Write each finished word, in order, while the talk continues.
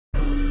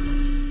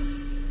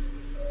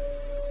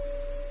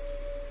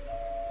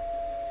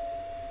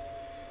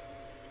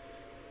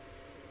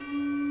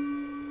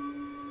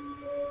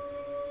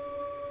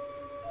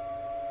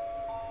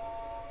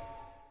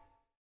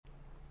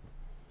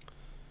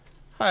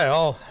Hi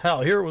all,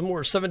 Hal here with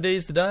more 7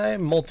 Days to Die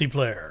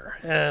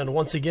multiplayer. And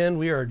once again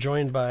we are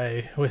joined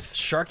with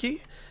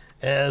Sharky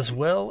as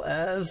well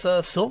as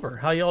Silver.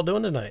 How y'all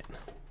doing tonight?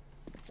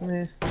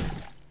 Meh.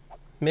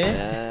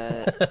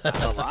 Meh?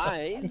 I'm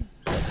alive.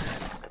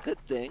 That's a good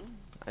thing,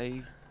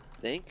 I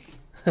think.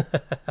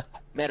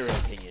 Matter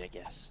of opinion, I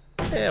guess.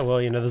 Yeah,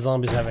 well, you know, the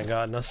zombies haven't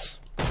gotten us.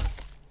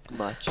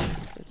 Much.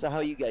 So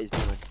how you guys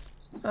doing?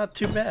 Not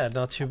too bad,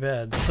 not too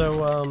bad.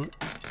 So,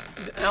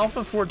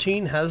 Alpha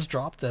 14 has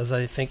dropped, as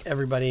I think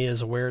everybody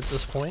is aware at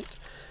this point.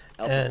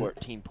 Alpha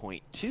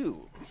 14.2.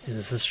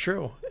 This is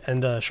true.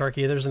 And,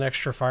 Sharky, there's an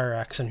extra fire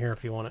axe in here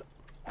if you want it.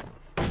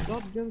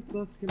 Not guns,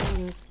 not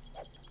schematics.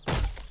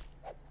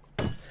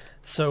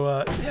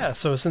 So, yeah,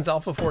 so since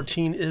Alpha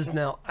 14 is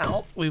now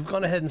out, we've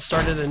gone ahead and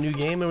started a new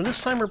game, and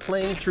this time we're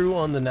playing through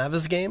on the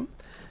Navis game.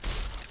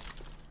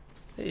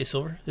 Hey,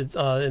 Silver. It's,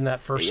 in that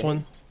first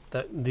one,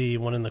 the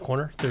one in the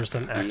corner, there's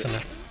an axe in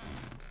there.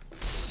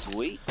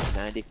 Sweet.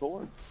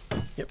 94.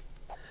 Yep.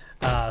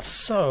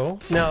 So,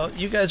 now,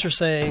 you guys are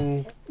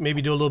saying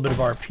maybe do a little bit of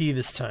RP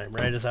this time,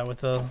 right? Is that what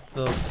the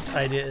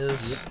idea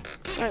is? Yep.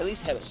 Or at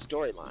least have a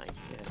storyline.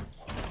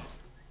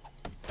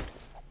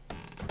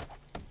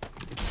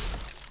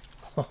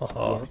 Yeah.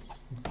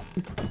 Yes.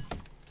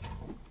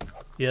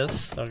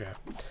 Yes? Okay.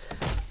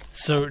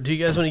 So, do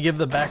you guys want to give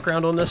the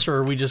background on this, or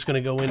are we just going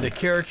to go into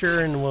character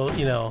and we'll,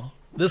 you know,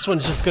 this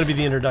one's just going to be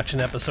the introduction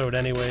episode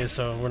anyway,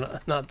 so we're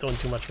not doing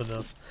too much with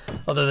this,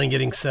 other than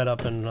getting set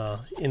up and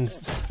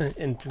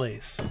in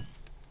place.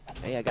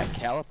 Hey, I got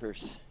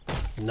calipers.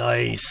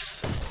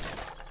 Nice.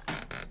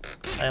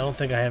 I don't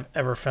think I have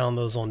ever found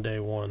those on day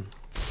one.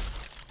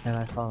 And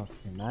I found a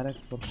schematic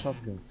for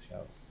shotgun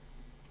shells.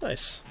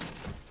 Nice.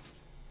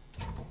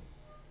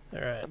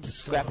 Alright, I'm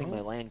scrapping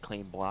my land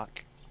claim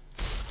block.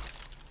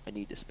 I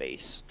need the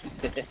space.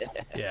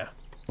 Yeah.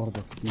 For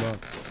the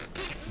slugs.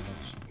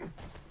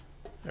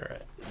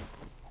 Alright.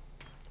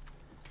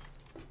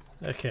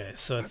 Okay,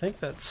 so I think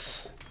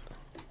that's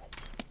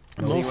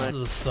most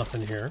of the stuff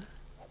in here.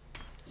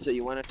 So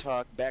you want to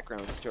talk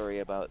background story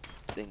about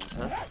things,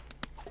 huh?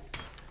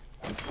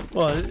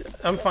 Well,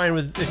 I'm fine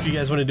with, if you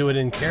guys want to do it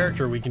in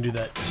character, we can do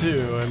that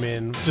too. I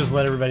mean, just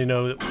let everybody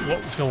know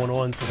what's going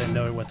on so they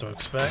know what to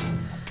expect.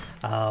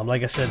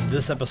 Like I said,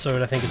 this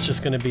episode, I think it's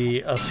just going to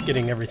be us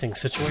getting everything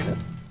situated.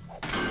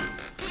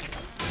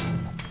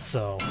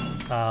 So,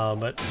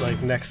 but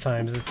like next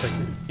time, it's like,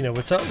 you know,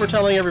 we're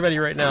telling everybody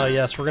right now,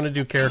 yes, we're going to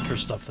do character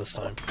stuff this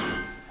time.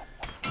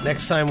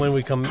 Next time when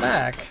we come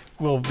back,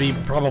 we'll be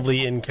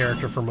probably in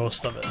character for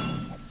most of it.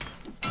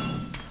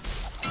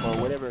 Or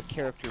whatever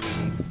character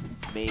we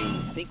may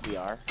think we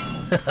are.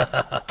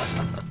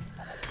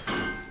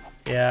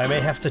 Yeah, I may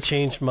have to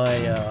change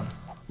my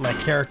my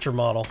character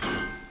model.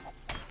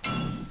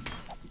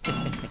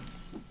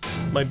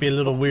 Might be a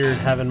little weird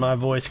having my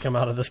voice come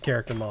out of this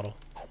character model.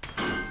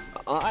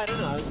 I don't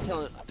know. I was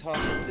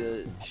talking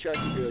to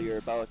Sharky earlier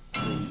about the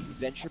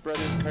Venture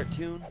Brothers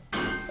cartoon.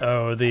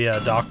 Oh, the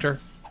Doctor?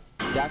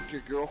 Dr.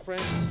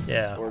 Girlfriend?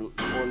 Yeah. Or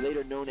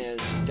later known as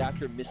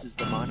Dr. Mrs.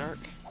 the Monarch.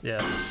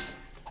 Yes.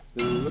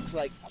 Who looks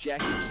like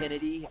Jackie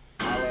Kennedy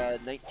a la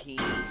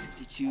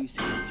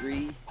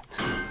 1962-63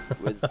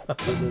 with a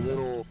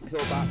little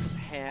pillbox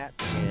hat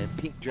and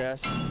pink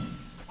dress.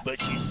 But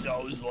she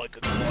sounds like a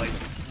Clyde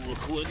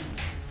Brooklyn.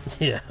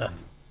 Yeah.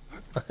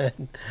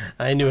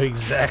 I knew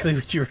exactly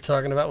what you were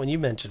talking about when you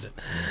mentioned it.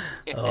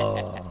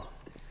 Oh.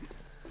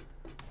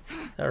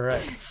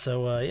 Alright,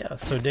 so yeah,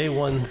 so day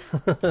one.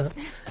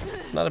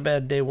 Not a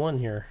bad day one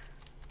here.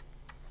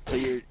 So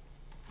you're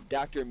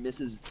Dr.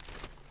 Mrs.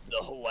 the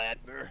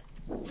Ladner.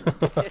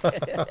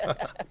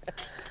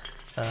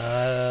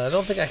 I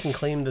don't think I can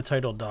claim the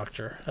title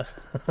Doctor.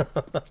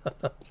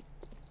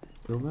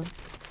 Silver?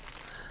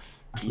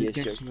 A quick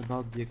Yes, question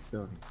about the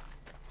story.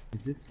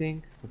 Is this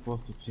thing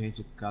supposed to change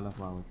its color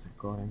while it's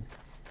recording?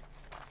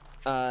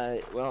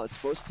 Well, it's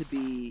supposed to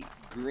be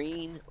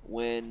green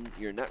when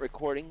you're not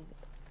recording,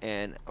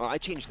 and well, I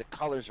changed the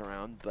colors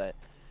around, but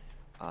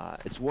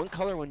it's one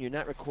color when you're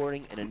not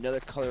recording and another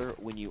color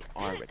when you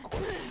are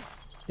recording.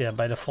 Yeah,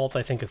 by default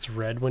I think it's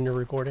red when you're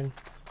recording.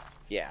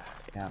 Yeah.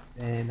 Yeah,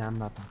 and I'm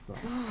not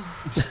recording.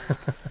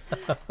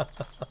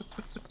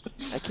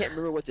 I can't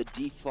remember what the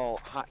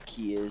default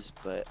hotkey is,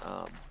 but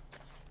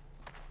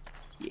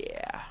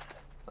yeah.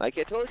 Like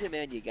I told you,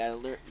 man, you gotta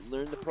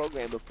learn the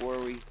program before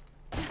we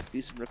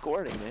do some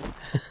recording, man.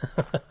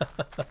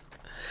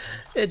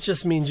 It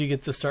just means you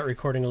get to start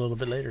recording a little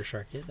bit later,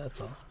 Sharky, that's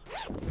all.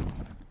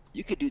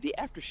 You could do the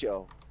after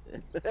show.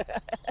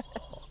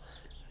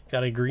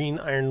 Got a green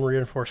iron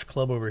reinforced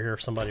club over here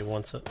if somebody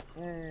wants it.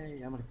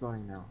 Hey, I'm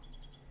recording now.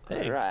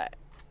 Hey. Alright.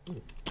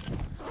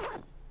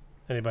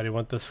 Anybody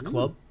want this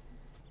club?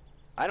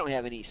 I don't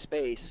have any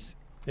space.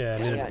 Yeah,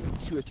 I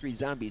got 2 or 3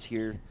 zombies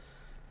here.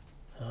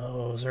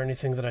 Oh, is there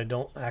anything that I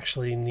don't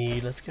actually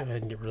need? Let's go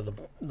ahead and get rid of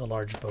the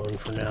large bone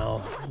for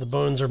now. The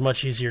bones are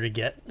much easier to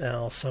get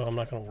now, so I'm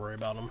not going to worry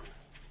about them.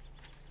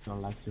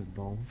 Don't like your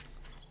bone.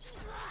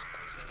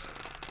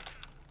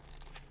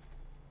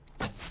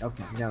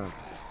 Okay, no.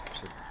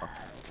 Shit, fuck.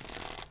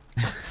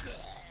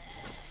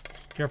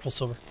 Careful,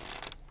 Silver.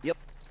 Yep.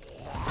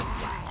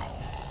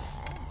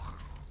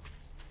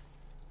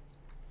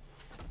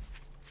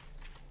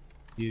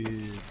 Dude,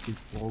 this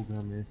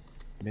program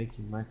is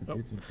making my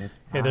computer get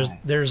Hey, high.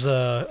 there's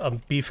a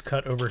beef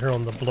cut over here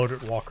on the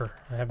bloated walker.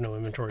 I have no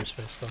inventory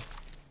space though.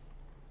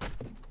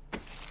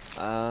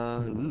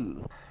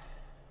 Ooh.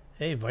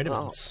 Hey,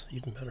 vitamins,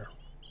 even better.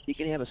 You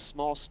can have a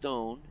small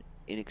stone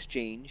in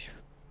exchange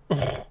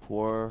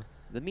for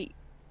the meat.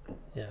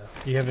 Yeah.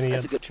 Do you have any?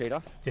 That's a good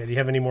trade-off. Yeah. Do you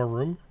have any more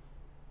room?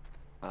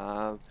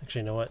 Uh,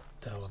 Actually, you know what?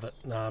 Down with it.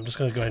 No, I'm just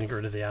gonna go ahead and get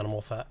rid of the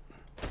animal fat.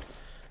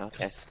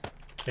 okay.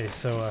 Okay,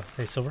 so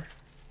hey, Silver,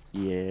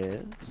 Yes.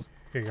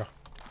 here you go.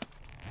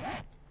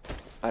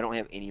 I don't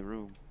have any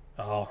room.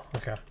 Oh,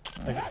 okay.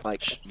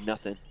 Like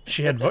nothing.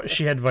 She had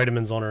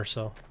vitamins on her,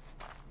 so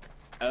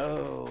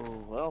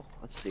Oh well.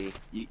 Let's see.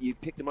 You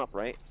picked them up,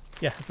 right?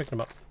 yeah, I picked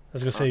them up. I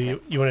was gonna say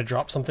you want to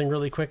drop something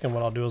really quick, and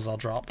what I'll do is I'll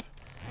drop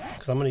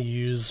because I'm gonna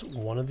use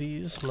one of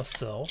these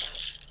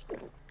myself.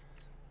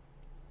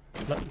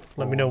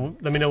 Let me know.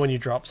 Let me know when you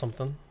drop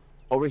something.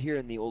 Over here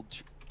in the old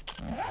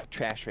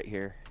trash right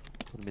here.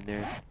 Put them in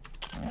there.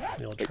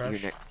 The old Right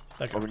trash. near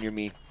Okay. Over near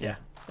me. Yeah,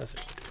 that's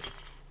it.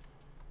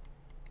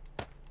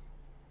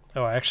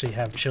 Oh, I actually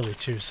have chili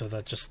too, so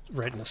that just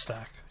right in the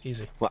stack,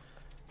 easy.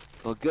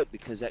 Well, good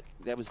because that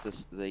was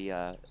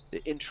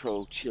the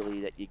intro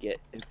chili that you get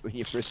when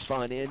you first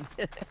spawn in.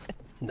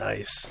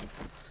 Nice.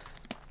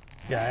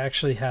 Yeah, I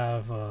actually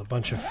have a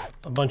bunch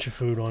of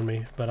food on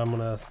me, but I'm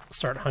gonna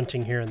start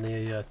hunting here in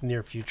the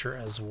near future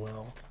as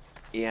well.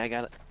 Yeah, I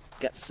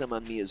got some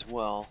on me as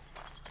well.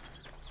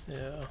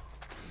 Yeah.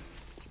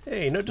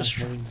 Hey, no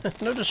destroying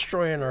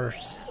our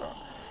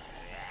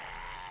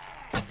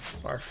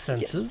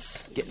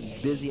fences.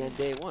 Getting busy on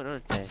day one,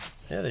 aren't they?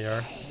 Yeah, they are.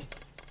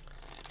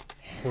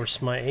 Of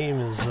course, my aim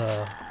is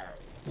a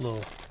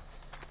little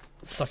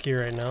sucky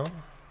right now.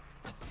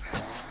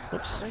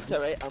 Whoops. That's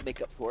all right. I'll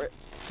make up for it.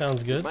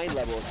 Sounds good. My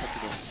level of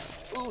something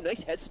is. Ooh,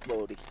 nice head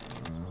exploding.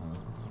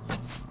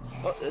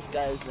 Oh, this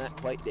guy is not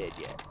quite dead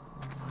yet.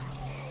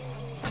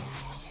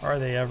 Are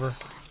they ever?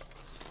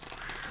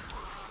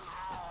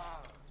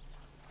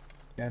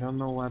 I don't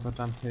know why, but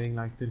I'm feeling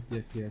like 30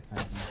 FPS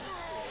right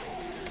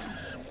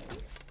now.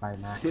 By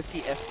max. 50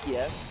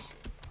 FPS.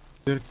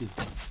 30.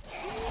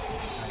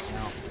 Right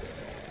now.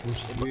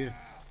 Which is weird.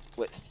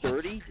 What,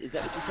 30? Is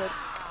that what you said?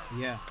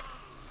 Yeah.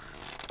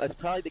 That's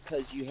probably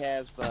because you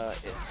have the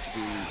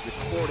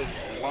recording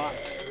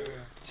locked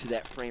to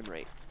that frame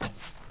rate.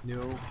 No,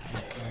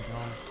 I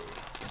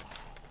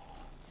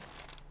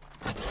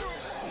don't.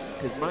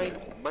 Because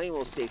mine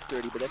will say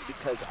 30, but that's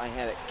because I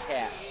have it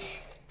capped.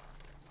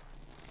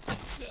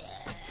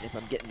 And if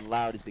I'm getting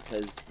loud, it's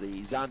because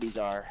the zombies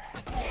are.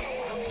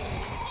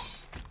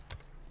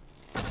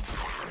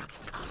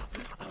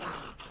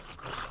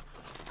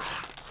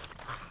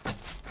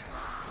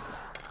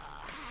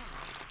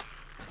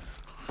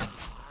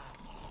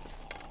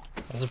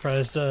 I'm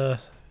surprised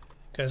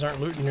guys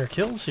aren't looting their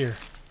kills here.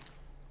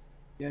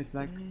 Yeah, it's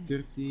like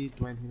 30,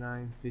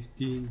 29,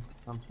 15,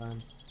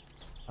 sometimes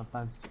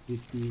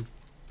 50,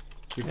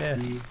 60. Yeah.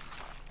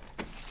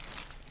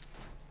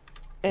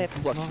 It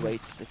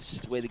fluctuates. That's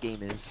just the way the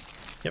game is.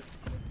 Yep.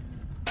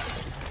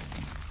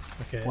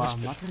 Okay. Wow,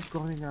 I'm not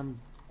recording, I'm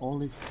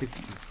only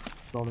 60.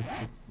 Solid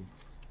 60.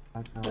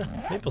 Right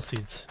now. Maple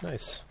seeds,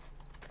 nice.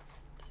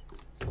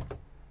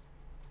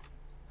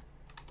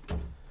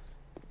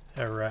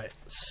 Alright,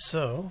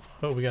 so,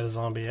 oh, we got a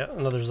zombie,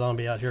 another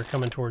zombie out here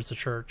coming towards the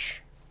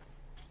church.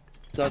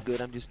 It's all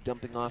good. I'm just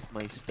dumping off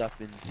my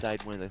stuff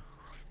inside one of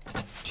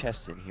the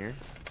chests in here.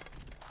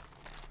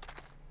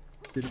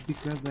 Is it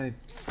because I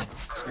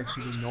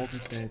actually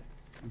noted that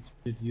you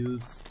should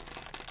use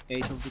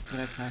 8 of the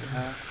threads I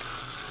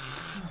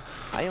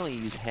have? I only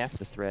use half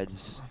the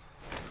threads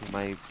for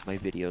my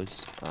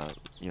videos,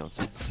 you know,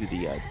 through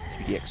the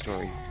 3DX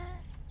story.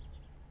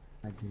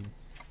 I did.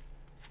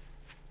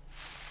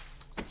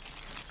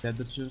 Is that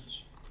the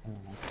church? I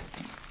don't know.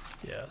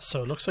 Yeah,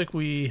 so it looks like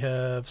we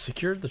have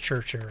secured the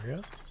church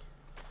area.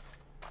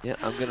 Yeah,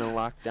 I'm gonna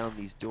lock down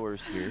these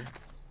doors here,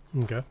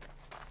 Okay.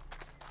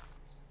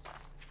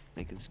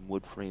 making some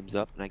wood frames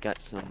up, and I got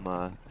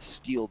some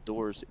steel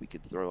doors that we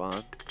could throw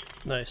on.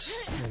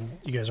 Nice. And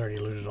you guys already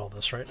looted all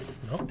this, right?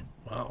 No?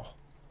 Wow.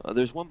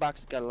 There's one box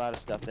that got a lot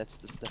of stuff. That's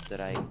the stuff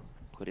that I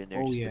put in there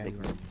Oh just yeah, to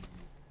make room.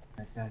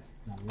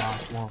 that's a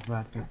lot more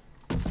better.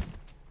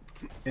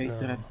 8 No.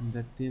 threads and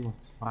that thing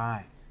was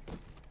fried.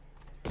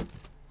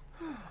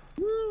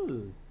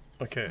 Woo!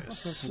 Okay,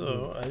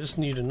 so I just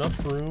need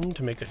enough room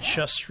to make a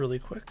chest really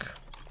quick.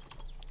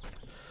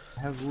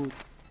 I have wood.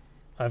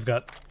 I've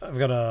got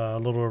a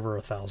little over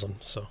 1,000,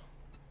 so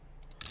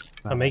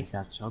But make-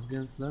 I got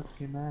shotgun slugs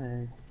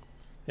schematics.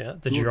 yeah.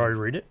 Did you already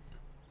read it?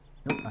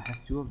 Nope, I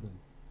have 2 of them.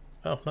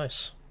 Oh,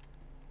 nice.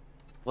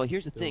 Well,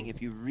 here's the thing.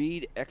 If you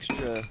read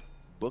extra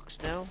books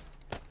now,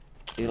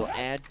 it'll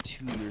add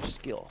to your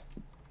skill.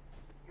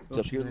 So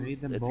if should you're- I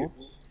read them if you're-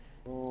 both?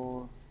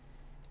 Or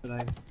should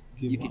I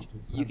give You one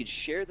could to you could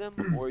share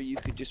them, or you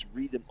could just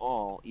read them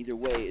all. Either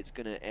way, it's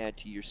gonna add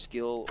to your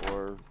skill,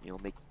 or you know,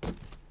 make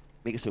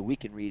make it so we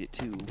can read it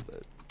too,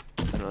 but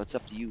I don't know, it's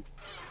up to you.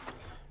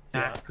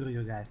 Yeah, screw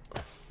you guys.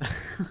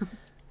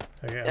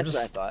 Okay, That's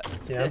what I thought.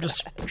 Yeah, I'm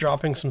just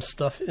dropping some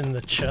stuff in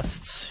the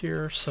chests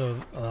here, so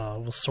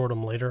we'll sort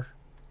them later.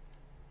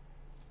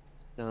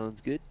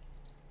 Sounds good.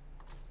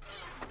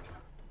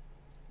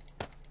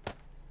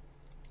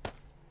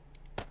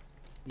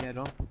 Yeah,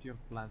 don't put your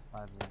plant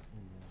fiber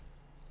in there.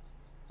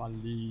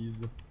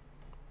 Please.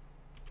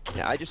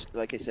 Yeah,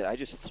 like I said, I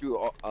just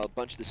threw a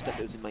bunch of the stuff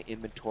that was in my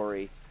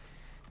inventory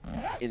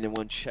in the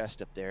one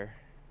chest up there.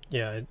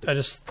 Yeah, I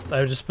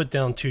just put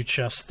down 2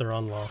 chests. They're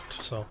unlocked.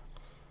 So,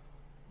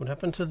 what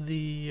happened to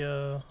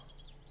the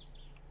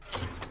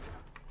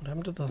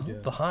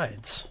the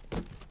hides?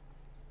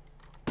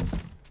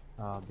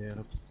 They're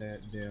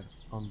upstairs. They're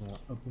on the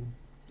upper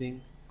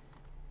thing.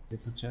 The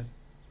upper chest.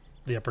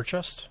 The upper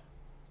chest.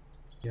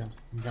 Yeah,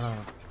 I'm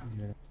gonna.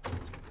 Yeah.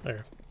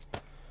 There.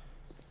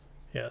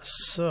 Yeah.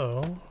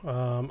 So,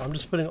 I'm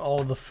just putting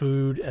all of the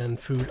food and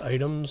food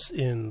items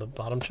in the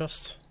bottom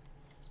chest.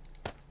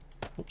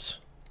 Oops.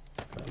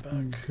 Take that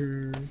back.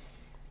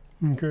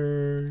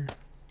 Okay.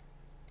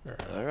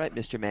 All right,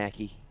 Mr.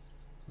 Mackey.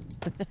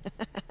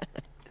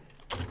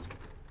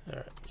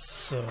 Alright,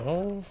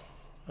 so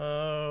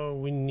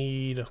we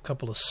need a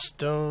couple of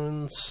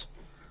stones.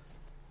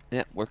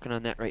 Yeah, working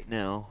on that right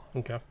now.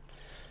 Okay.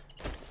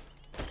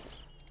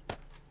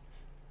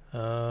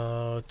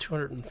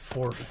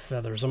 204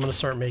 feathers. I'm gonna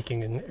start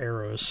making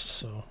arrows,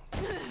 so.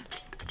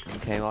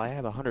 Okay, well I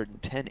have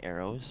 110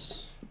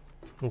 arrows.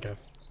 Okay.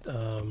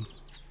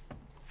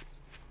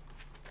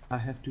 I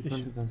have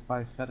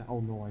 205 feathers. Oh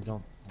no, I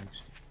don't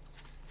actually.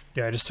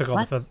 Yeah, I just took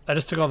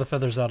all the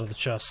feathers out of the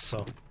chest,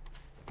 so.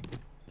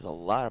 There's a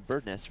lot of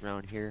bird nests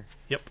around here.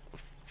 Yep.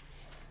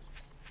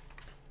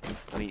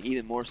 I mean,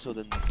 even more so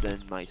than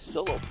my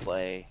solo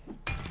play.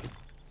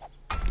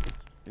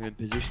 They're in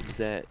positions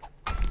that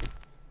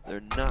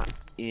they're not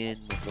in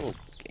the solo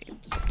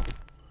games.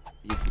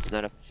 Because it's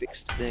not a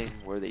fixed thing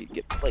where they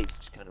get placed,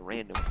 just kind of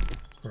random.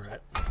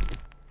 Right.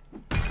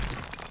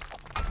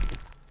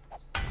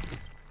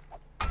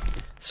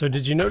 So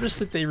did you notice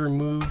that they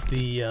removed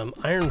the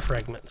iron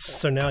fragments?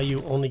 So now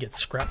you only get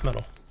scrap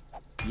metal.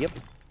 Yep.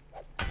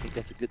 I think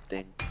that's a good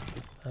thing.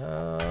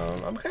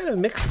 I'm kind of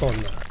mixed on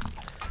that.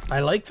 I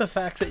like the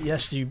fact that,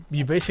 yes, you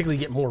basically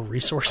get more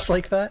resource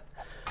like that,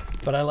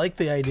 but I like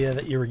the idea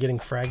that you were getting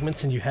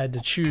fragments and you had to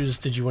choose,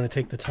 did you want to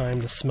take the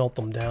time to smelt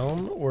them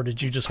down, or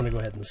did you just want to go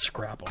ahead and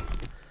scrap them?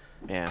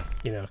 Yeah.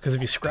 You know, because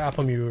if you scrap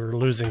them, you were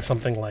losing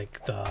something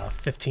like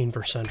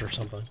 15% or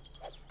something.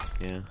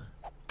 Yeah.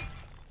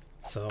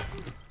 So.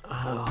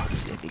 Let's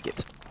see if we get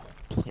some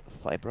plant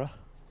fiber.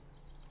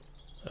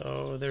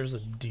 Oh, there's a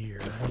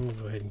deer. I'm going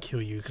to go ahead and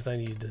kill you because I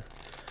need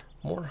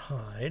more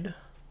hide.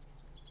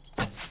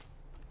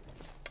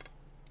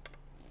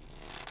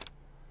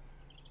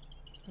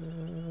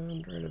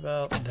 And right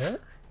about there?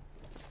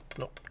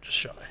 Nope, just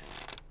shy.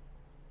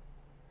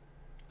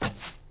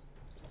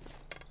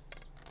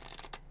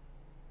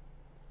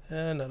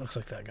 And that looks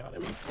like that got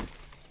him.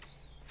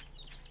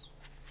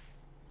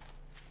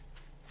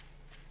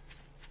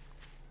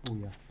 Oh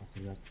yeah,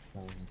 okay, that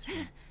was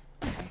actually.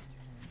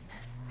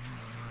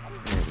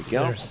 There we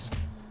go.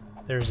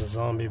 There's a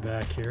zombie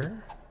back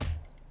here.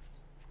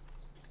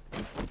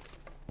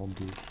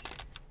 Zombie.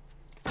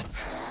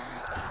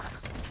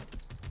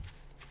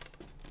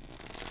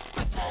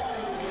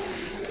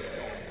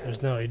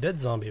 There's now a dead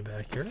zombie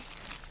back here.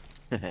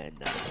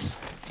 Nice.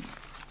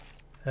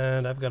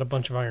 And I've got a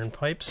bunch of iron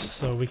pipes,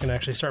 so we can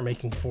actually start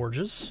making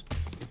forges.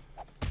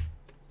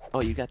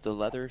 Oh, you got the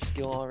leather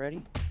skill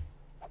already?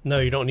 No,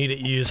 you don't need it.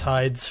 You use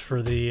hides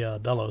for the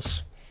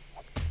bellows.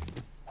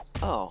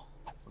 Oh,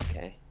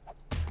 okay.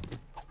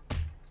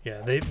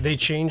 Yeah, they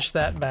changed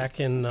that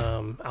back in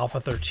Alpha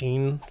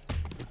 13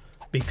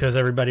 because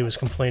everybody was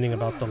complaining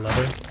about the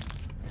leather.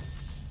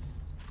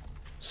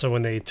 So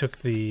when they took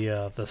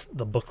the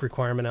book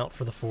requirement out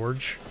for the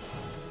forge.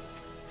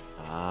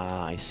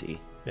 Ah, I see.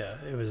 Yeah,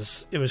 it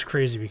was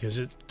crazy because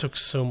it took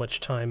so much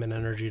time and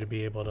energy to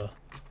be able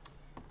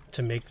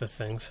to make the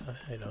things.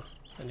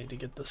 I need to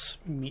get this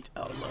meat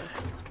out of my.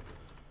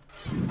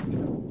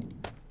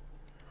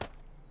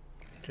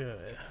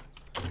 Good.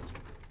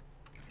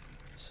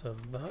 So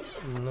that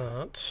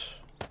not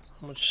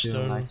how much Still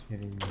stone? like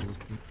hitting me.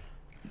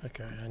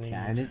 Okay, I need.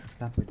 Yeah, I need to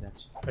stop with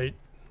that. Right.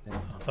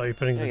 Oh, you're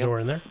putting There the you go. door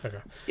in there? Okay.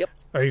 Yep.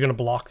 Are you going to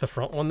block the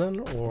front one then,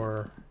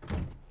 or?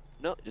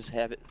 No, just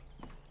have it.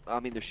 I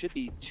mean, there should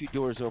be 2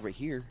 doors over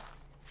here.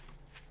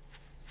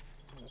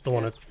 The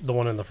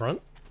one in the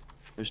front?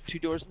 There's 2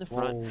 doors in the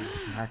front.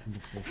 Oh, hacking the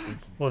PlayStation.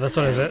 Well, that's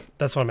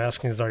what I'm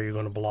asking is, are you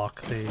going to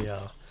block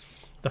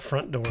the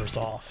front doors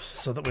off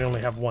so that we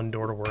only have one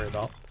door to worry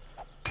about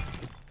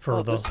for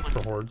Oh,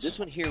 for hordes? This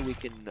one here we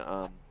can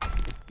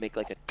make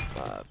like a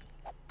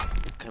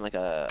kind of like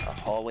a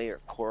hallway or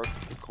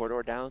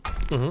corridor down,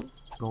 Mm-hmm.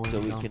 Going so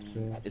we downstairs.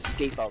 can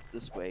escape out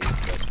this way.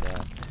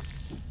 But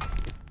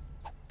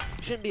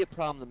shouldn't be a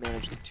problem to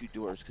manage the 2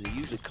 doors because they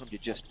usually come to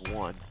just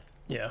one.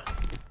 Yeah.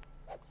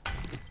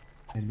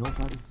 And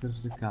nobody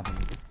serves the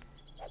cabinets.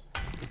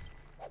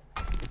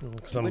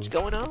 Too much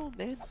going on,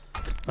 man.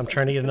 I'm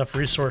trying to get enough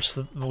resource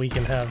that we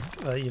can have,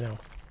 you know,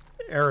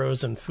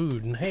 arrows and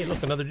food. And hey,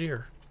 look, another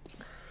deer.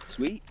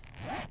 Sweet.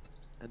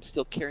 I'm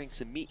still carrying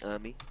some meat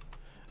on me.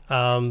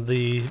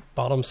 The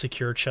bottom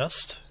secure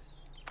chest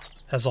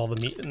has all the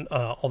meat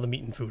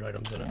and food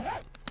items in it.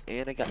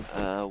 And I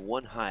got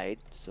one hide,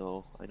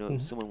 so I know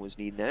someone was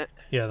needing that.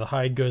 Yeah, the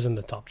hide goes in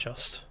the top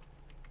chest.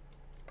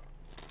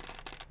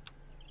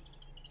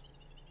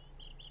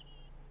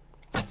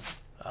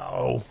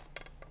 Oh,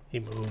 he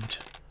moved.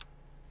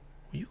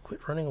 Will you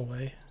quit running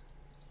away?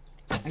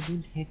 I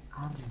didn't hit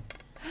armor.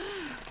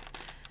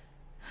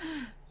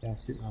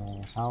 Yes,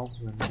 how?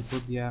 When you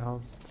put the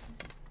arrows?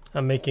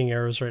 I'm making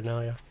arrows right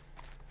now, yeah.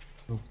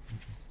 Oh,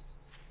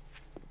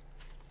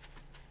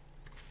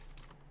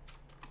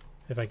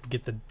 If I could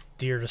get the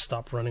deer to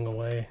stop running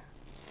away.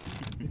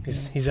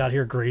 He's out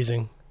here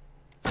grazing.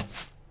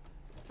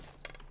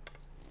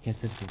 get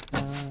the food.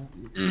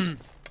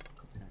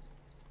 Copyrights.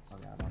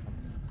 Sorry about that.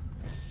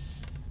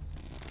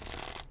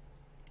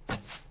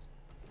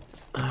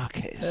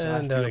 Okay, so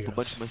And I down threw he up a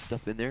bunch goes. of my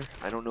stuff in there.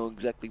 I don't know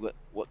exactly what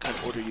kind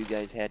of order you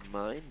guys had in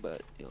mind,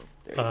 but you know,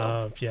 there you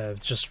go. Yeah,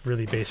 it's just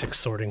really basic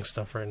sorting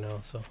stuff right now,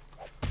 so.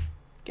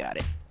 Got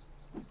it.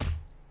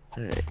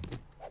 Alright.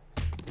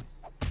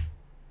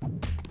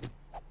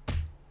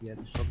 Yeah,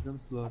 the shotgun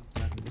slots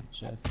are in the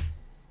chest.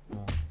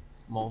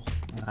 Most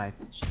right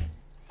chest.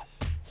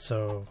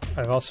 So,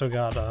 I've also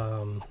got,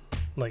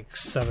 like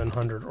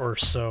 700 or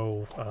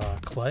so,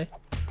 clay,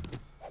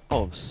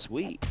 Oh,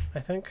 sweet. I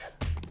think.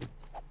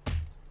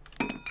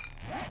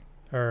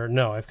 Or,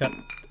 no, I've got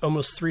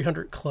almost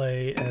 300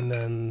 clay and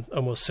then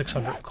almost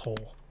 600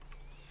 coal.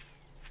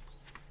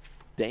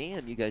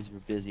 Damn, you guys were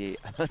busy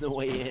on the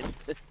way in.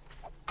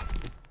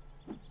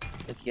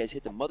 Like you guys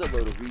hit the mother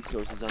load of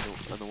resources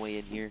on the way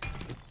in here.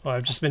 Well,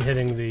 I've just been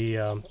hitting the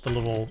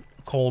little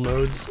coal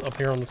nodes up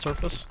here on the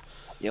surface,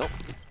 Yep.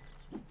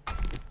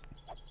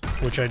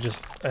 which I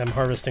just am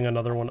harvesting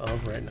another one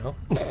of right now.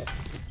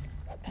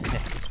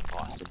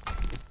 Awesome.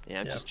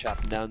 Yeah, I'm Yep. just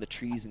chopping down the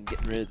trees and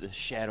getting rid of the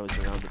shadows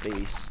around the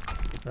base.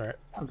 Alright.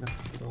 I'll get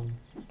stone.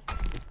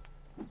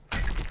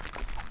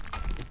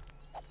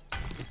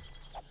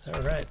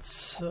 Alright,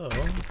 so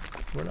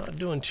we're not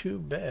doing too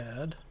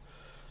bad.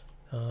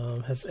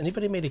 Has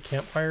anybody made a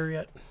campfire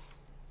yet?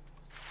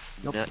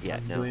 Nope, Not yet,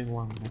 I'm no. doing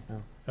one right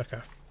now. Okay.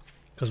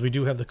 Because we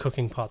do have the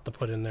cooking pot to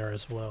put in there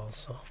as well,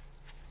 so.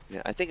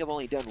 Yeah, I think I've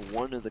only done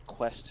one of the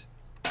quest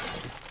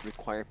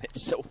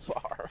requirements so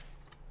far.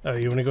 Oh,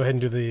 you want to go ahead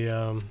and do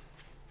the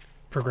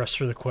progress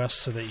through the quest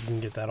so that you can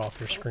get that off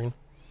your screen?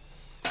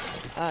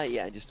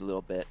 Yeah, just a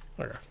little bit.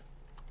 Okay.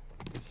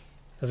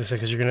 As I said,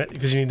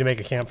 because you need to make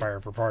a campfire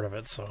for part of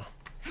it, so.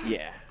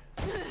 Yeah.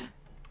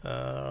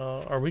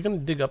 Are we going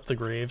to dig up the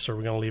graves, or are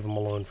we going to leave them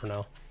alone for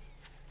now?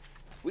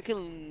 We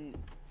can,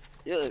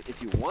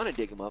 if you want to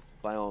dig them up,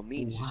 by all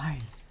means. Just Why?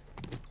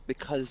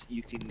 because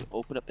you can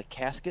open up the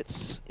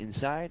caskets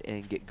inside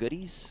and get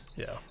goodies.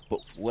 Yeah.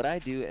 But what I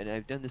do, and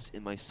I've done this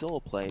in my solo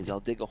plays,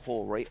 I'll dig a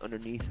hole right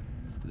underneath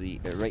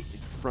right in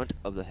front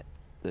of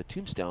the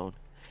tombstone,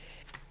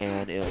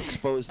 and it'll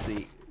expose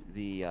the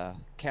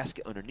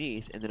casket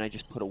underneath, and then I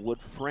just put a wood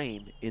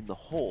frame in the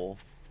hole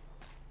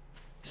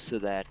so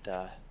that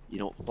you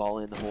don't fall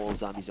in the hole,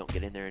 zombies don't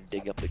get in there and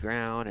dig up the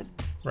ground and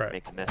Right.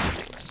 make a mess of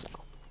things. So.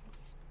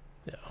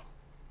 Yeah.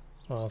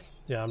 Well,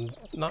 yeah, I'm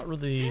not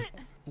really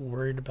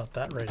worried about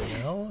that right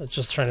now. It's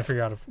just trying to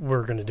figure out if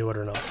we're going to do it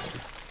or not.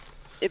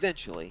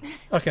 Eventually.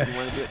 Okay. If you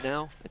want to do it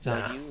now, it's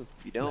Nah. on you.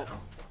 If you don't, No.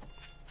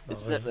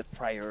 it's No, not the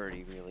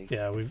priority, really.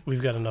 Yeah,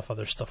 we've got enough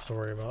other stuff to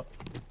worry about.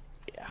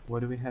 Yeah. What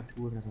do we have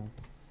to worry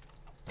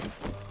about?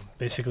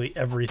 Basically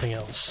everything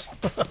else.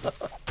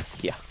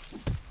 Yeah.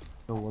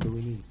 So what do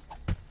we need?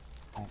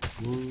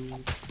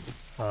 Wood.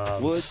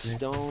 Wood, S-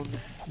 stone.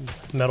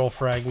 metal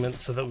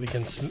fragments so that we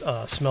can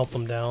smelt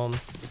them down.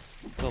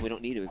 Well, we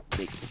don't need to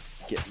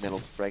get metal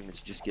fragments.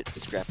 You just get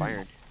scrap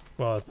iron.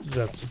 Well,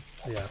 that's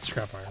yeah,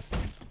 scrap iron.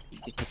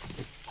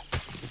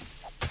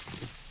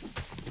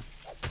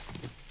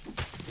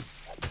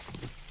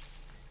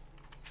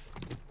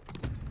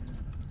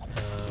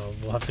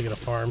 We'll have to get a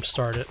farm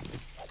started.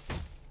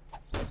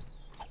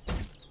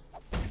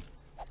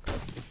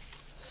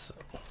 So,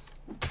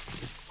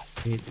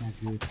 It's a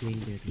good thing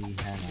that we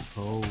have a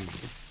hoe.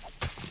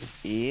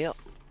 Yep.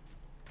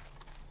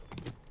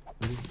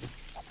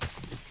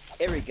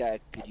 Every guy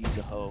could use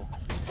a hoe.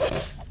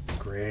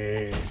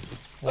 great,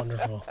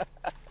 wonderful.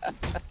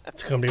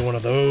 It's gonna be one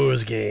of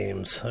those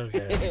games.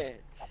 Okay.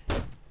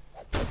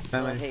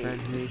 Family hey.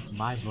 friendly,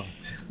 my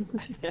butt.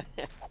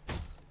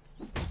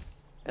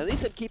 At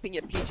least I'm keeping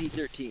it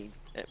PG-13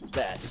 at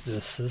best.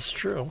 This is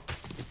true.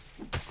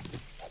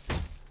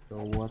 So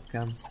what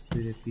comes to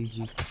the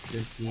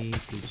PG-13,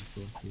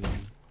 PG-14?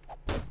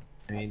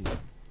 I mean,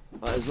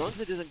 As long as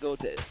it doesn't go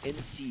to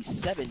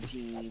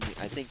NC-17,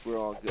 I think we're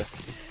all good.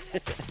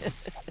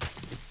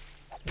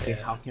 okay,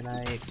 Yeah. how can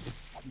I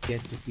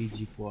get to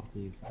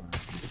PG-14?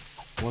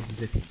 What's the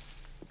difference?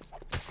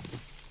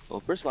 Well,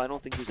 first of all, I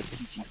don't think there's a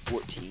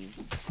PG-14.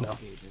 No.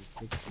 Okay, then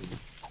 16.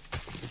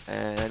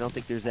 And I don't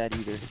think there's that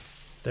either.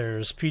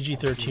 There's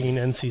PG-13,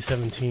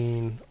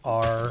 NC-17,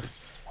 R,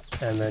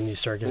 and then you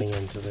start getting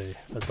into the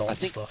adult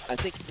stuff. I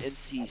think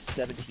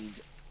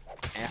NC-17's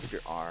after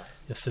R.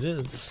 Yes, it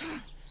is.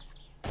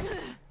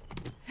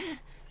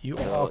 You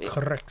are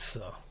correct,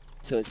 sir.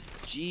 So it's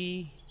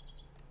G,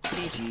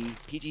 PG,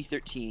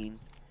 PG-13,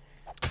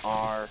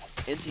 R,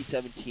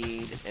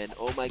 NC-17, and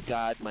oh my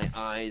god, my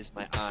eyes,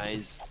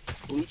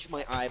 bleach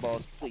my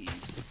eyeballs, please.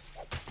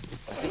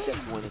 I think that's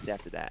the one that's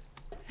after that.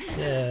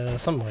 Yeah,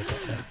 something like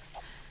that. Yeah.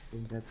 I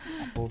think that's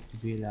supposed to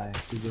be like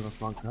figure of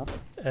one cup.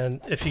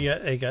 And if you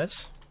get, hey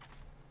guys,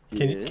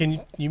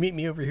 can you meet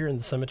me over here in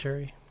the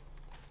cemetery?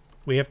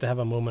 We have to have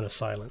a moment of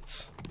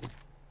silence.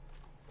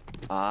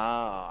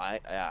 Ah,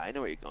 I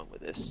know where you're going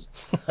with this.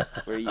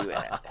 Where are you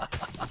at?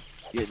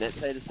 You're in that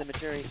side of the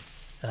cemetery?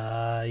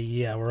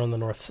 Yeah, we're on the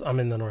north. I'm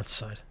in the north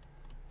side.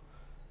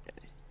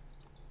 Okay.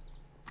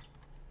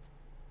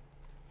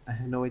 I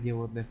have no idea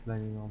what they're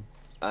planning on.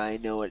 I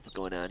know what's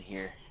going on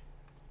here.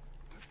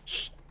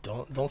 Shh,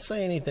 don't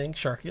say anything,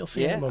 Sharky. You'll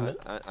see in a moment.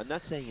 I'm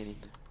not saying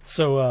anything.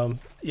 So,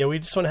 yeah, we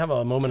just want to have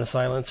a moment of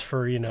silence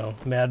for, you know,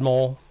 Mad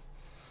Mole.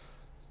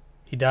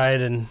 He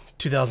died in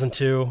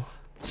 2002,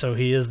 so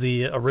he is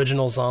the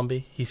original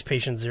zombie. He's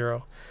Patient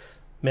Zero.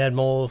 Mad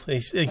Mole,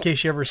 in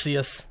case you ever see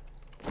us,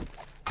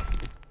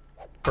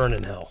 burn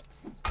in hell.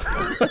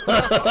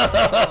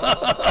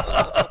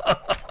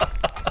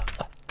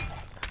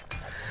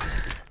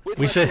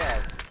 We say,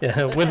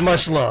 yeah, with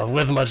much love,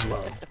 with much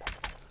love.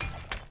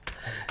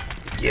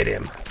 Get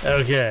him.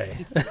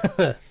 Okay.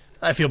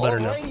 I feel better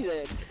now.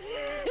 Then.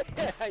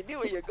 I knew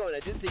where you're going. I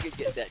didn't think it'd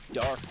get that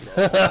dark.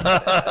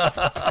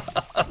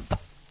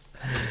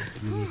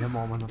 We need a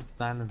moment of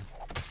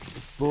silence.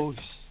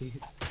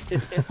 Bullshit.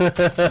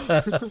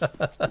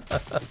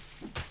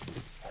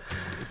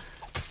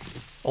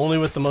 Only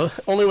with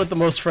the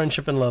most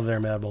friendship and love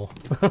there, Mad Bull.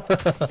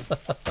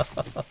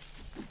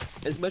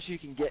 As much as you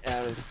can get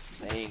out of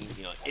saying,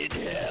 you know, in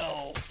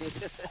hell.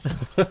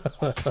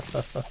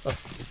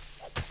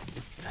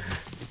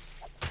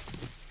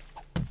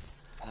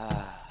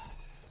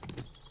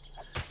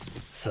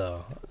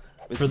 So,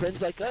 with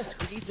friends like us,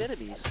 who needs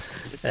enemies?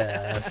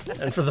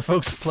 And for the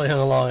folks playing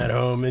along at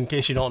home, in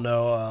case you don't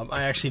know,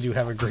 I actually do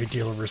have a great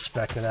deal of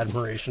respect and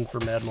admiration for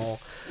Mad Mole.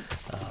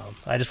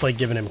 I just like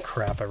giving him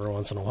crap every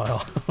once in a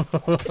while.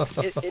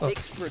 it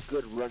makes for a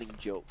good running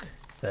joke.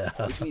 Yeah.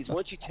 Which means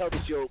once you tell the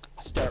joke,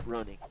 start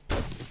running.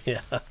 Yeah.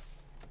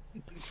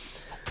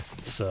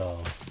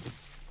 So,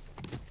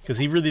 because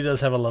he really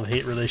does have a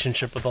love-hate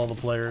relationship with all the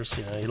players.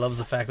 You know, he loves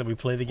the fact that we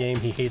play the game.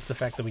 He hates the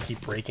fact that we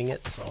keep breaking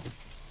it. So.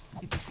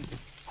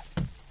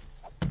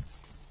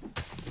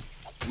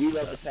 We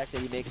love the fact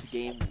that he makes a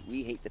game.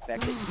 We hate the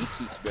fact that he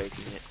keeps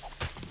breaking it.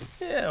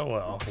 Yeah,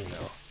 well, you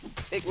know.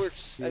 It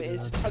works. I mean,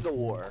 it's a tug of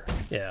war.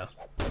 Yeah.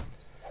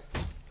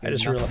 I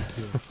just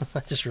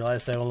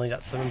realized I only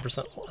got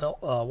 7%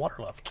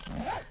 water left.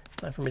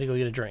 Time for me to go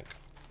get a drink.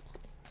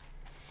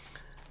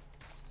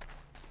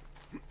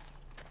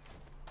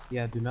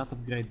 Yeah, do not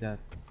upgrade that.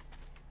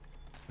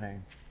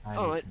 Right.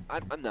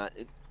 I'm not.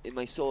 In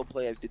my solo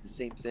play, I did the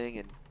same thing,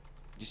 and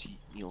just,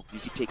 you know, you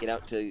could take it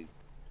out to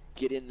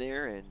get in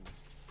there, and...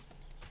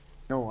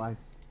 No, I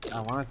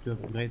wanted to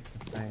upgrade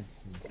the tank.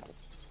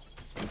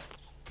 So...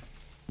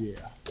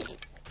 Yeah.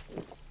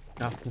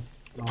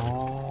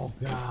 Oh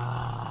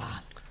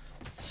god.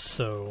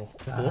 So...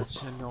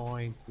 Such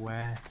annoying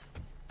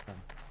quests. So.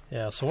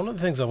 Yeah, so one of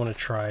the things I want to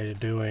try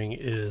doing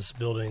is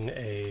building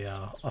a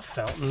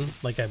fountain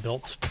like I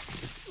built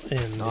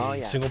in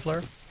the single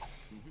player.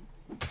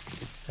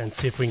 And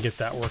see if we can get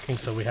that working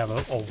so we have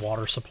a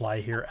water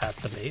supply here at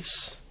the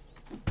base.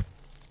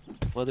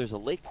 Well, there's a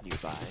lake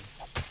nearby.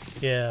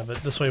 Yeah, but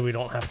this way we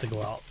don't have to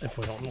go out if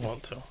we don't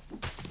want to.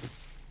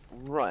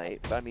 Right,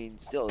 but I mean,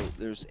 still,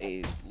 there's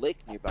a lake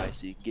nearby,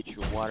 so you can get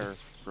your water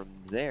from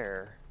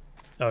there.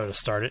 Oh, to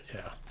start it?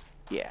 Yeah.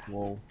 Yeah.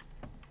 Whoa.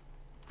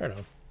 Right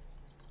on.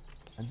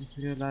 I just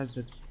realized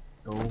that...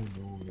 Oh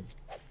no.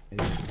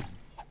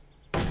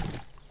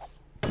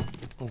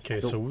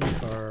 Okay, so we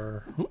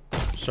are...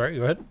 Sorry,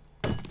 go ahead.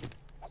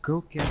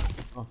 Cocat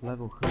of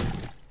level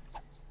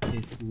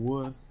 100 is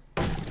worse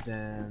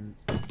than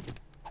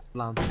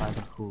plant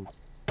fiber food.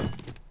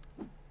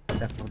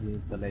 Definitely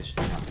installation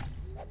time.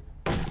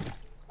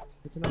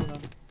 Good to know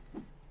that.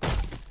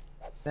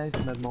 Thanks,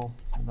 Mad Mole.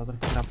 Another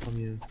crap from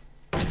you.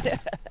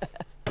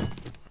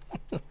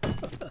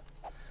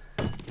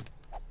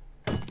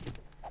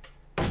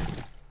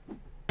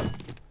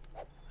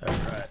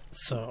 Alright,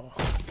 so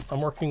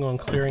I'm working on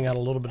clearing out a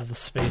little bit of the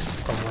space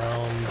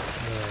around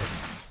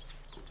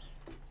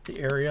the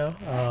area.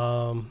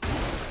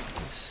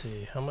 Let's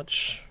see, how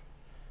much...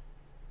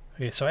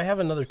 Okay, so I have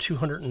another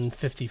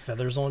 250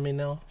 feathers on me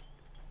now.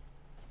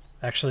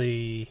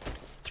 Actually,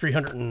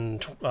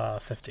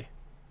 350.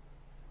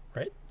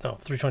 Right? No,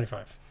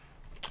 325.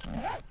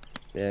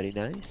 Very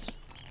nice.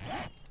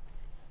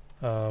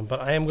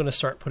 But I am going to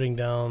start putting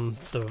down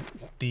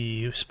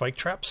the spike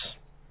traps.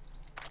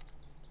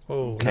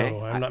 Oh, okay.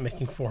 No, I'm not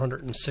making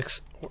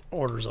 406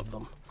 orders of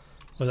them.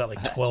 Was that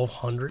like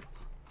 1,200?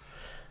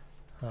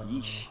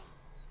 Yeesh.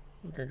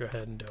 We're gonna go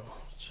ahead and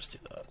let's just do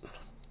that.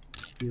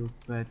 Feel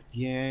bad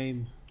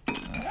game.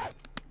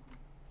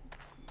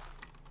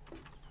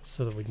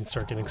 So that we can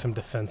start getting some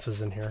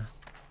defenses in here.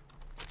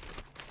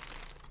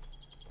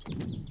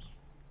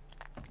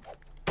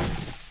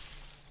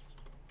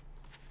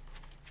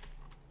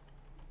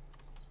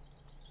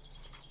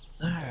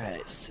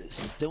 Alright, so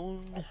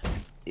stone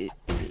it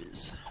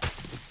is.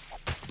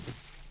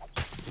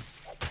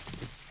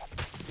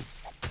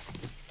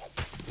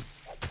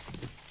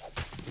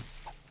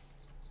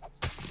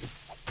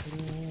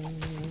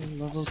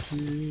 Level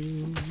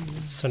 2.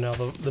 So now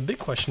the big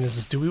question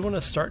is do we want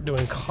to start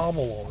doing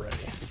cobble already?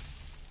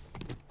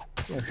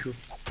 Yeah, sure.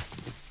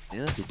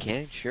 Yeah, if you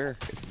can, sure.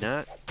 If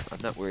not, I'm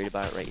not worried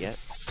about it right yet.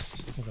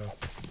 Okay.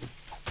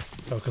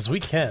 Oh, because we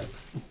can.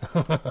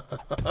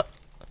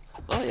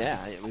 Oh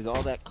yeah, with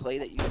all that clay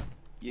that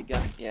you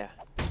got, yeah.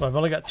 Well, I've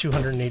only got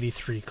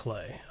 283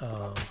 clay.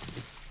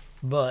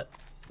 But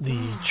the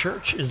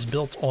church is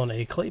built on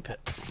a clay pit.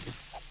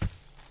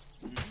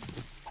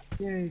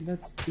 Yay,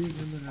 let's dig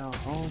under our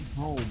own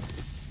home.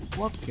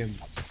 Welcome.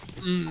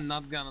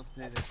 Not gonna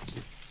say that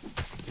shit.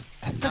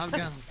 Not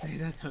gonna say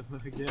that ever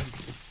again.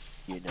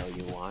 You know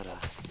you wanna.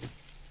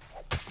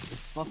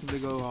 Possibly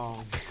go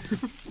wrong.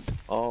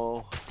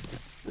 Oh,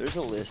 there's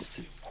a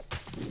list.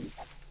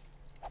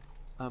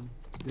 I'm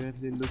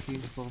currently looking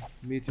for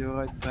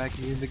meteorites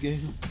tracking in the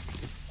game.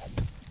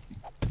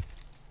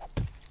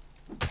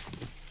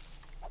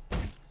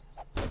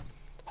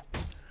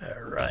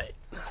 Alright.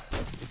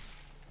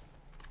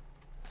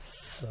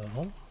 So...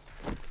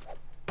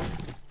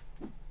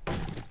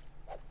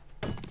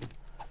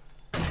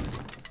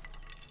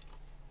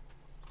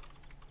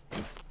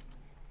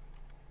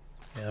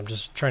 yeah, I'm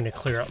just trying to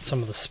clear out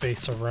some of the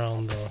space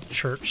around the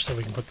church so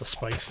we can put the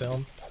spikes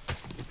down.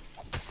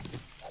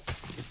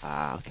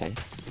 Ah, okay.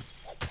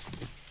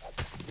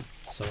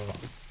 So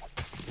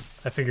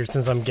I figured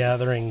since I'm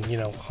gathering, you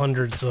know,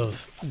 hundreds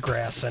of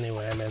grass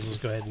anyway, I may as well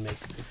go ahead and make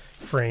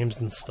frames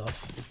and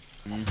stuff.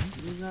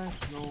 Mm-hmm. You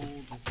guys know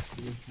that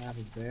we have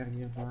a bear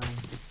nearby?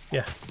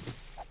 Yeah,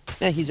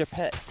 Yeah, he's our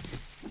pet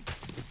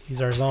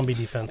he's our zombie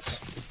defense.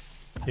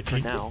 If for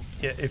you, now.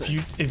 Yeah,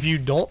 if you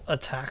don't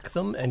attack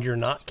them and you're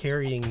not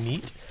carrying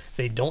meat,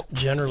 they don't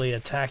generally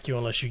attack you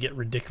unless you get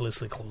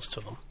ridiculously close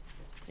to them.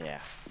 Yeah.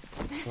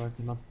 So I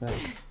cannot bet.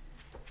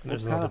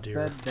 There's What kind another of deer.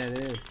 pet that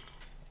is?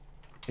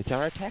 It's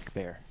our attack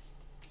bear.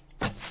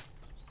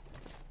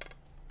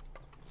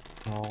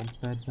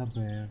 Don't pet the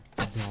bear.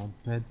 Don't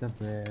pet the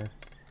bear.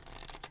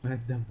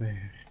 Pet the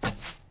bear.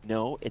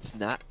 No, it's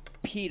not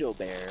pedo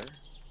bear.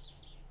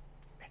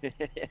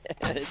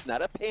 It's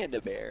not a panda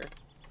bear.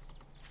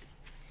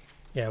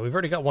 Yeah, we've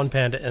already got one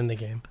panda in the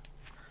game.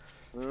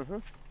 Mm-hmm.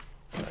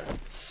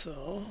 Alright,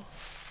 so...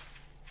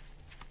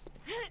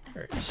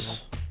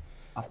 Alright.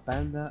 A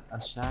panda,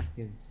 a shark,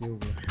 and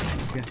silver.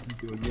 Get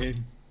into a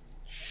game.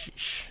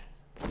 Sheesh.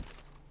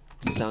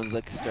 Sounds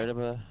like the start of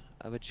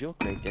a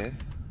joke right there.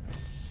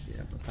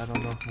 Yeah, but I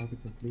don't know how to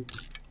complete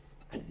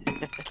it.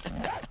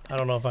 I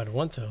don't know if I'd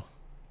want to.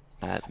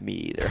 Not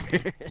me either.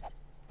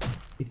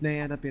 It may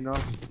end up in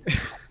order.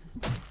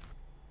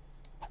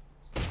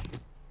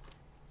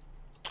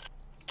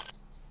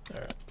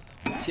 Alright.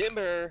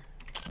 Timber.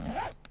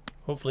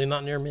 Hopefully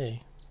not near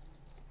me.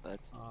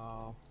 That's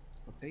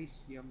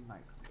Potassium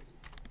nitrate.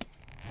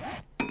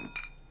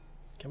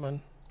 Come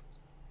on.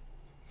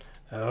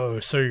 Oh,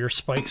 so your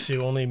spikes,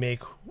 you only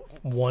make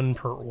one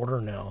per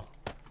order now.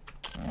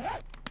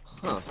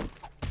 huh.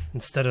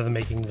 Instead of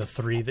making the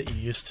 3 that you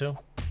used to.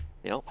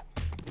 Yep.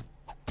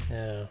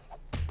 Yeah.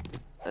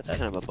 That's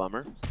kind of a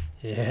bummer.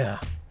 Yeah.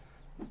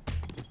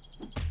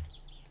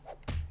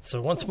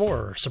 So once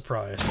more,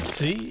 surprise.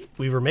 See?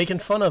 We were making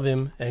fun of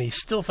him, and he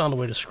still found a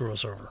way to screw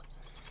us over.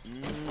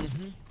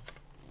 Mm-hmm.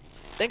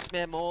 Thanks,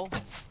 Mad Mole.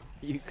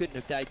 You couldn't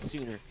have died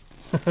sooner.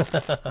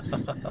 But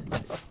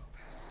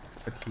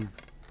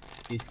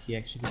is he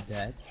actually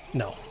dead?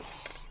 No.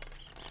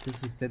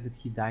 Because you said that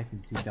he died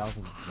in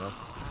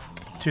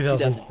 2012.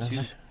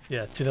 2002.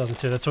 Yeah,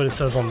 2002. That's what it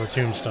says on the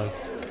tombstone.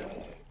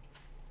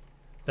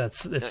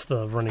 It's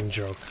the running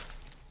joke.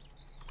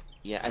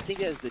 Yeah, I think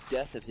that was the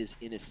death of his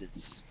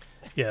innocence.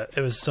 Yeah, it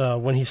was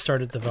when he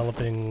started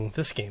developing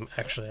this game,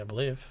 actually, I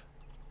believe.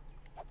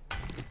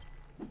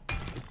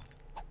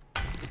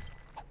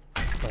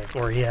 Like,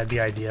 or he had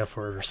the idea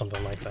for it or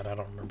something like that. I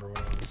don't remember what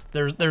it was.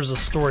 There's a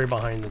story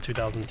behind the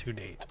 2002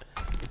 date.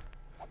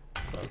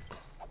 But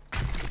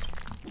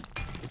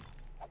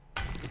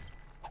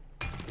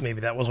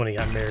maybe that was when he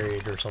got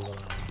married or something.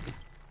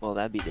 Well,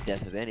 that'd be the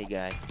death of any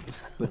guy.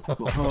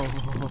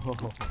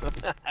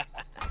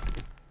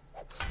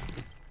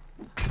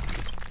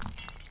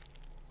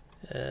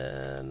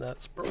 And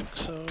that's broke,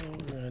 so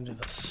we're gonna do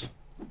this.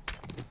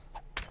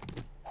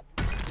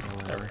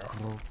 There we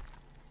go.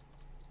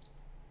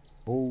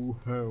 Oh,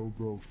 hell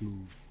broke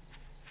loose.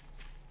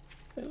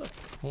 Hey, look,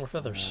 more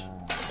feathers.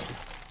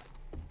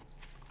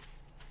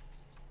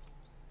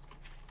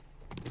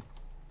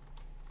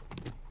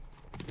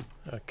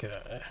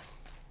 Okay.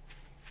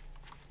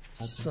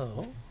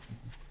 So,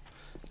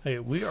 okay,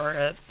 we are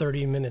at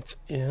 30 minutes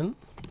in.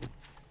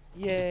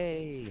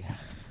 Yay!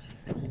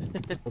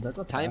 Well, that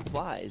was Time fast.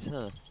 flies,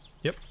 huh?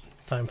 Yep,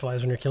 time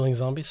flies when you're killing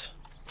zombies.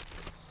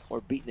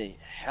 Or beating the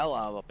hell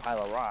out of a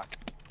pile of rock.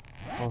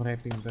 Or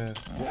raping bears.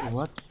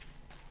 What?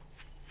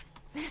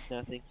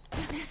 Nothing.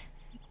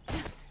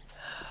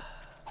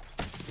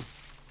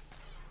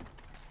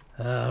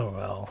 Oh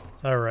well.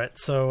 Alright,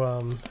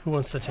 so who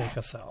wants to take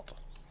us out?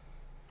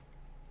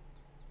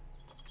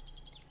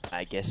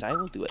 I guess I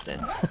will do it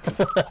then.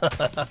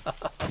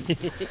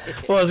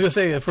 Well, I was gonna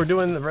say, if we're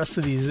doing the rest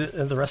of these,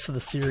 the rest of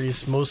the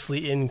series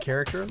mostly in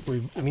character,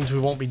 it means we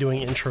won't be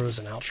doing intros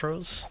and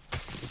outros.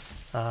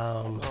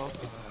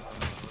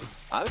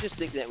 I was just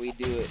thinking that we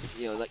do it,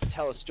 you know, like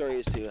tell a story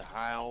as to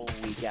how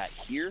we got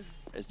here,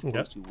 as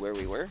opposed to where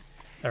we were.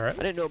 All right. I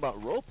didn't know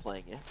about role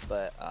playing it,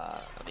 but I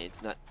mean,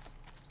 it's not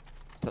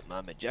something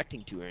I'm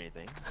objecting to or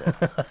anything.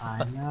 I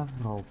love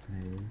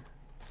roleplaying.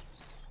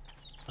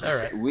 All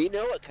right. We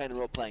know what kind of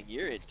role playing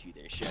you're into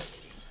there,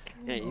 Sharky.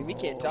 Hey, we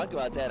can't talk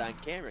about that on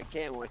camera,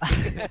 can we?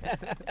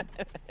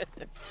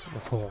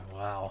 Oh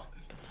wow.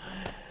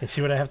 You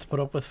see what I have to put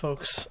up with,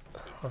 folks?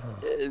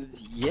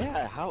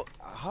 Yeah, how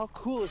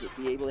cool is it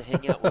to be able to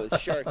hang out with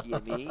Sharky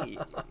and me,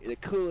 the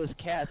coolest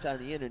cats on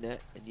the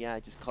internet? And yeah,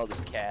 I just called us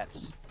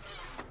cats.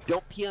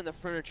 Don't pee on the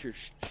furniture,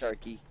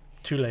 Sharky.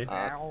 Too late.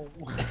 Ow.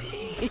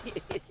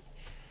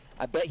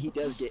 I bet he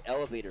does get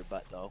elevator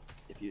butt though,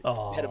 if you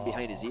pet him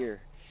behind his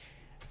ear.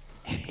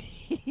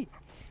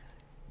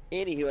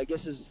 Anywho, I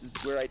guess this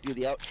is where I do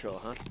the outro,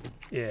 huh?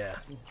 Yeah.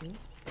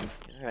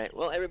 Alright,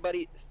 well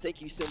everybody,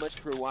 thank you so much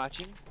for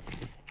watching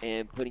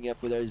and putting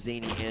up with our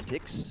zany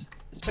antics,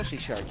 especially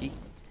Sharky.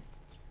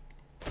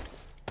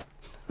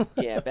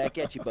 Yeah, back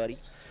at you, buddy.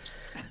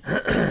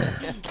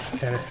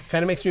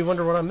 Kind of makes me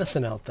wonder what I'm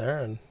missing out there.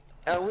 And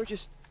We're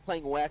just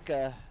playing Whack,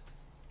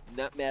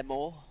 not Mad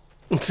Mole.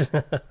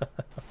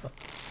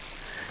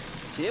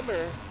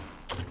 Timber.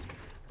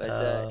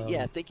 But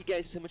yeah, thank you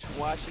guys so much for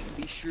watching.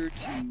 Be sure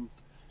to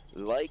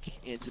like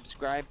and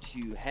subscribe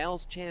to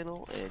Hal's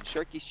channel and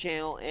Sharky's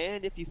channel,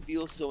 and if you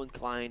feel so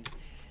inclined,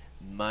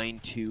 mine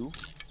too.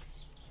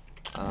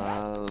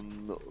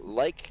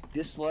 Like,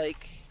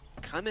 dislike,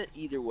 comment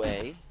either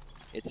way.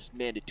 It's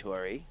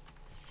mandatory.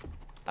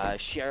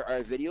 Share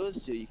our videos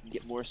so you can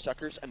get more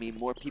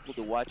more people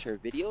to watch our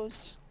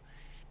videos.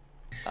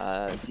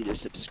 See,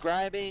 there's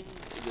subscribing,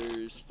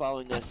 there's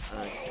following us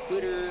on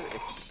Twitter,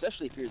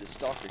 especially if you're the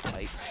stalker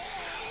type.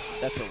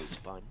 That's always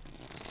fun.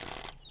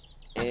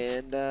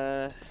 And,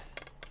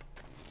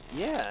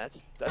 yeah,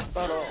 that's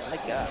about all I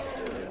got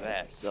for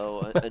that.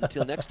 So,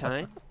 until next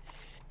time,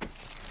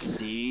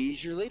 see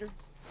you later.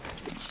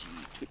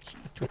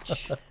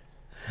 Twitchy.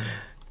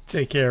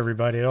 take care,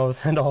 everybody.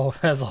 And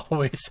as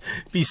always,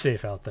 be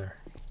safe out there.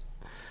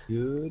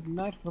 Good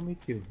night for me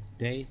too.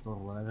 Day or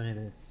whatever it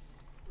is.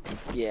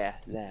 Yeah,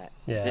 that.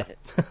 Yeah.